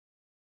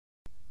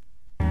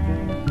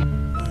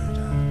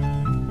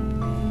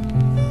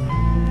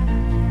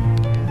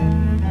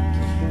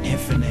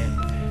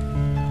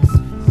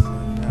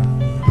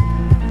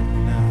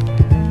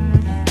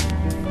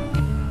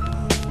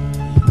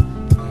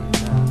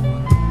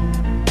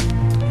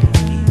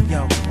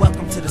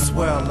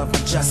world of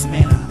unjust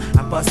manner.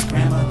 I bust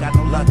grammar, got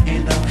no luck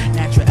in the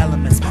natural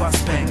elements,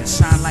 bust bangers,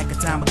 shine like a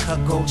diamond cut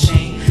gold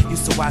chain.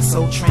 Used to watch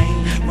Soul Train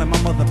when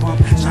my mother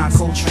bumped John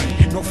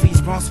Coltrane. No fees,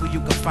 Bronx, where you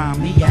can find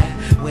me at,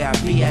 where I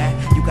be at.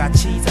 You got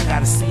cheese, I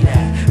gotta see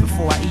that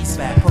before I eat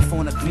fat. Puff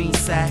on a green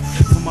sack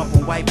from up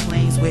on White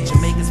Plains where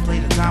Jamaicans play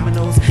the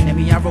dominoes and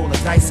me I roll a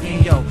dice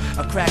game. Yo,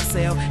 a crack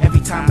sale every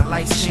time the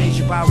lights change.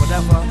 You buy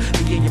whatever,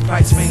 be in your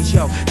price range.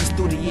 Yo, just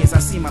through the years I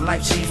see my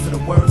life change for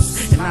the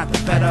worse and not the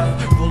better.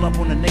 Roll up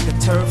on a nigga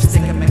turf,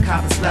 stick him in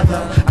copper's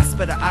leather. I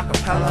spit a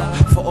acapella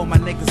for all my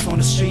niggas on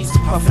the streets,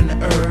 puffin' the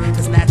herb.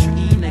 Cause natural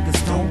E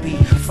niggas don't be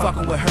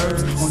fucking with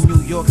herbs on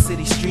New York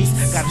City streets.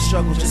 Gotta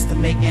struggle just to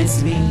make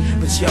ends meet.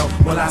 But yo,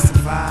 will I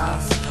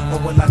survive or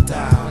will I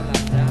die?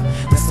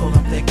 That's all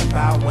I'm thinking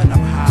about when I'm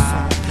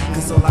high.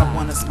 Cause all I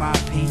want is my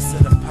piece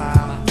of the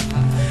pie.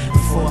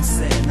 Before I'm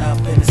sitting up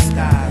in the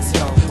skies,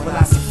 yo, will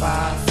I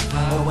survive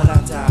or will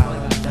I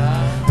die?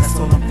 That's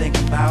all I'm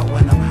thinking about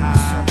when I'm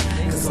high.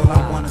 Cause all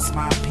I want is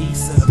my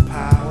piece of the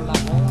pie.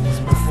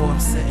 Before I'm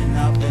sitting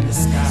up in the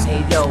sky.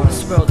 Hey yo,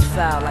 this world's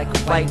foul like a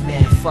white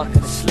man fucking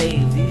a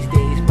slave. These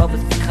days,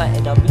 brothers be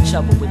cutting up each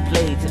other with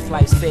blades. If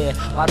life's fair,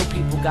 why do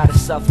people gotta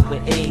suffer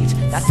with age?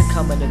 That's the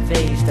coming of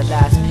age, the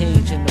last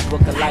page in the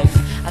book of life.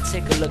 I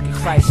take a look at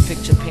Christ,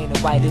 picture painted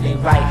white, it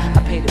ain't right.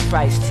 I pay the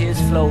price, tears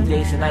flow,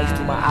 days and nights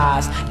through my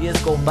eyes.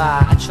 Years go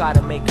by, I try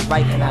to make it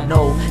right, and I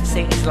know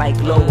Satan's like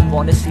low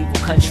upon this evil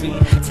country.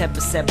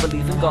 10%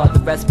 believe in God, the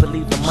rest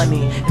believe in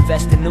money.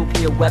 Invest in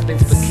nuclear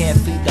weapons, but can't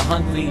feed the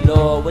hungry.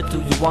 Lord, what do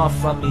you want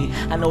from me?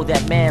 I know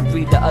that man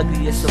breathed the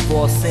ugliest of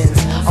all sins.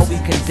 Are we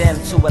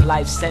condemned to a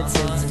life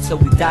sentence until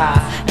we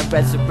die and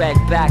resurrect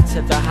back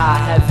to the high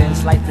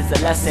heavens? Life is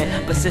a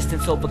lesson,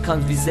 persistence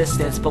overcomes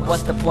resistance. But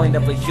what's the point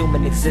of a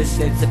human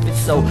existence if it's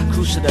so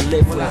crucial to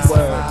live with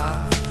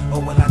word? Or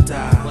will I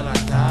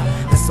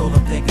die? That's all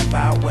I'm thinking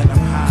about when I'm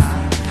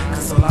high.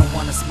 Cause all I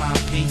want is my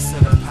piece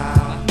of the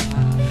pie.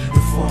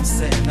 Before I'm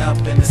sitting up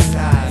in the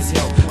skies,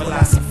 yo, will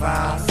I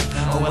survive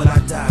or will I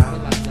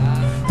die?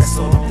 That's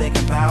all I'm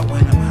thinking about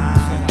when I'm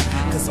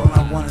high. Cause all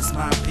I want is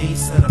my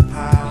piece of the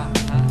pie.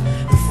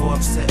 Before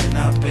I'm sitting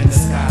up in the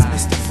skies,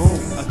 Mr.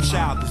 Fool. A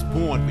child is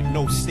born with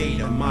no state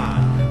of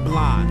mind,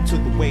 blind to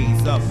the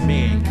ways of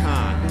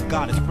mankind.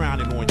 God is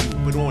frowning on you,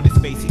 but on his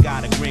face he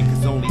got a grin.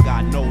 Cause only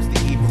God knows the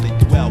evil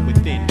that dwell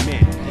within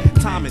men.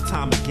 Time and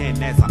time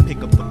again as I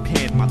pick up the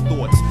pen, my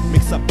thoughts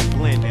mix up and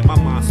blend, and my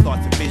mind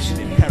starts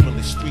envisioning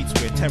perilous streets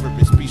where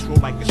terrorist beasts roll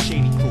like a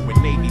shady crew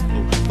in navy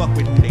blue. Fuck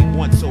with who they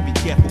want, so be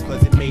careful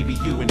cause it may be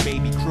you and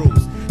baby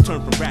crews. Turn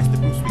from brass to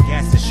boost with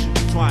gas to shoot,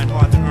 trying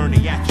hard to earn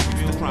the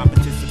attributes. The crime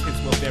participants,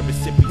 well their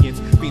recipients,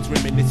 fiends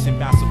reminiscing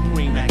about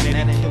supreme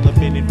magnetic killer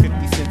men and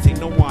 50 cents. Ain't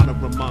no honor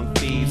among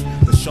thieves.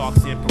 The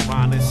sharks and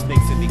piranhas,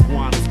 snakes and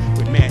iguanas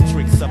with mad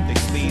tricks up their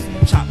sleeves.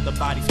 Chop the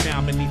bodies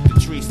found beneath the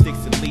tree,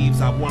 sticks and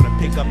leaves. I wanna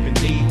pick up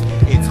and leave.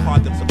 It's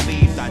hard to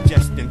believe.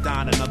 Digest and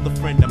dine. Another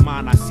friend of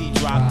mine I see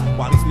drop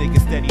while these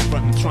niggas steady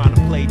frontin' trying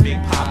to play big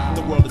pop.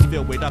 The world is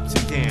filled with ups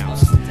and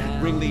downs.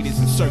 Ringleaders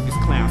and circus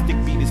clowns, dick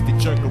beaters that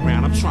jerk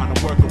around. I'm trying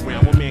to work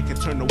around. One man can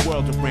turn the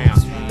world around.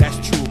 That's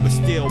true, but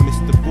still,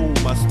 Mr. Boo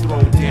must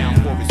throw down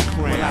for his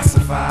crown. Will I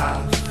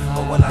survive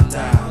or will I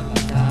die?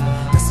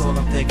 That's all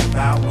I'm thinking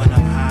about when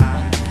I'm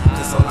high.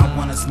 Cause all I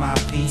want is my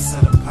piece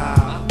of the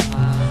pie.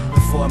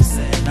 Before I'm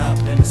sitting up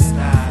in the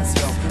skies,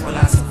 yo, will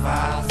I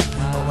survive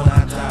or will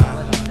I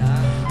die?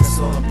 That's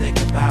all I'm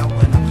thinking about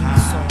when I'm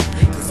high.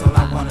 Cause all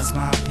I want is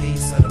my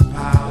piece of the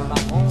pie.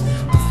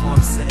 Before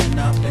I'm sitting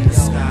up in the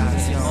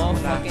skies, yo,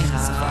 will I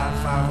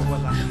survive or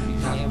will I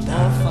die?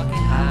 More fucking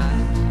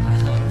high.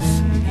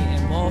 You're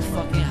getting more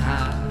fucking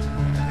high.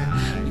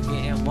 You're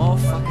getting more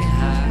fucking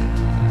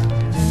high.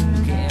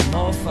 You're getting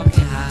more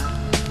fucking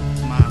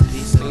high. My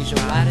piece of the Raise your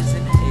pie. lighters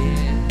in the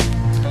air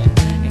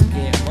and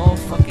get more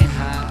fucking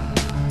high.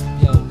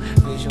 Yo,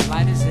 raise your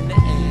lighters in the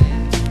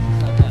air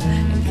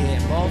and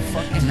get more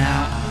fucking high.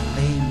 Now I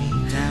lay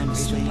me down to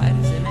Raise your sleep.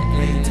 lighters in the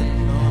Pray to air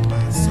the Lord,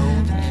 my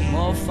soul to and keep.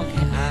 more fucking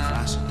If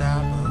high. I should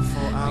die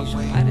before I Raise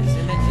your wake,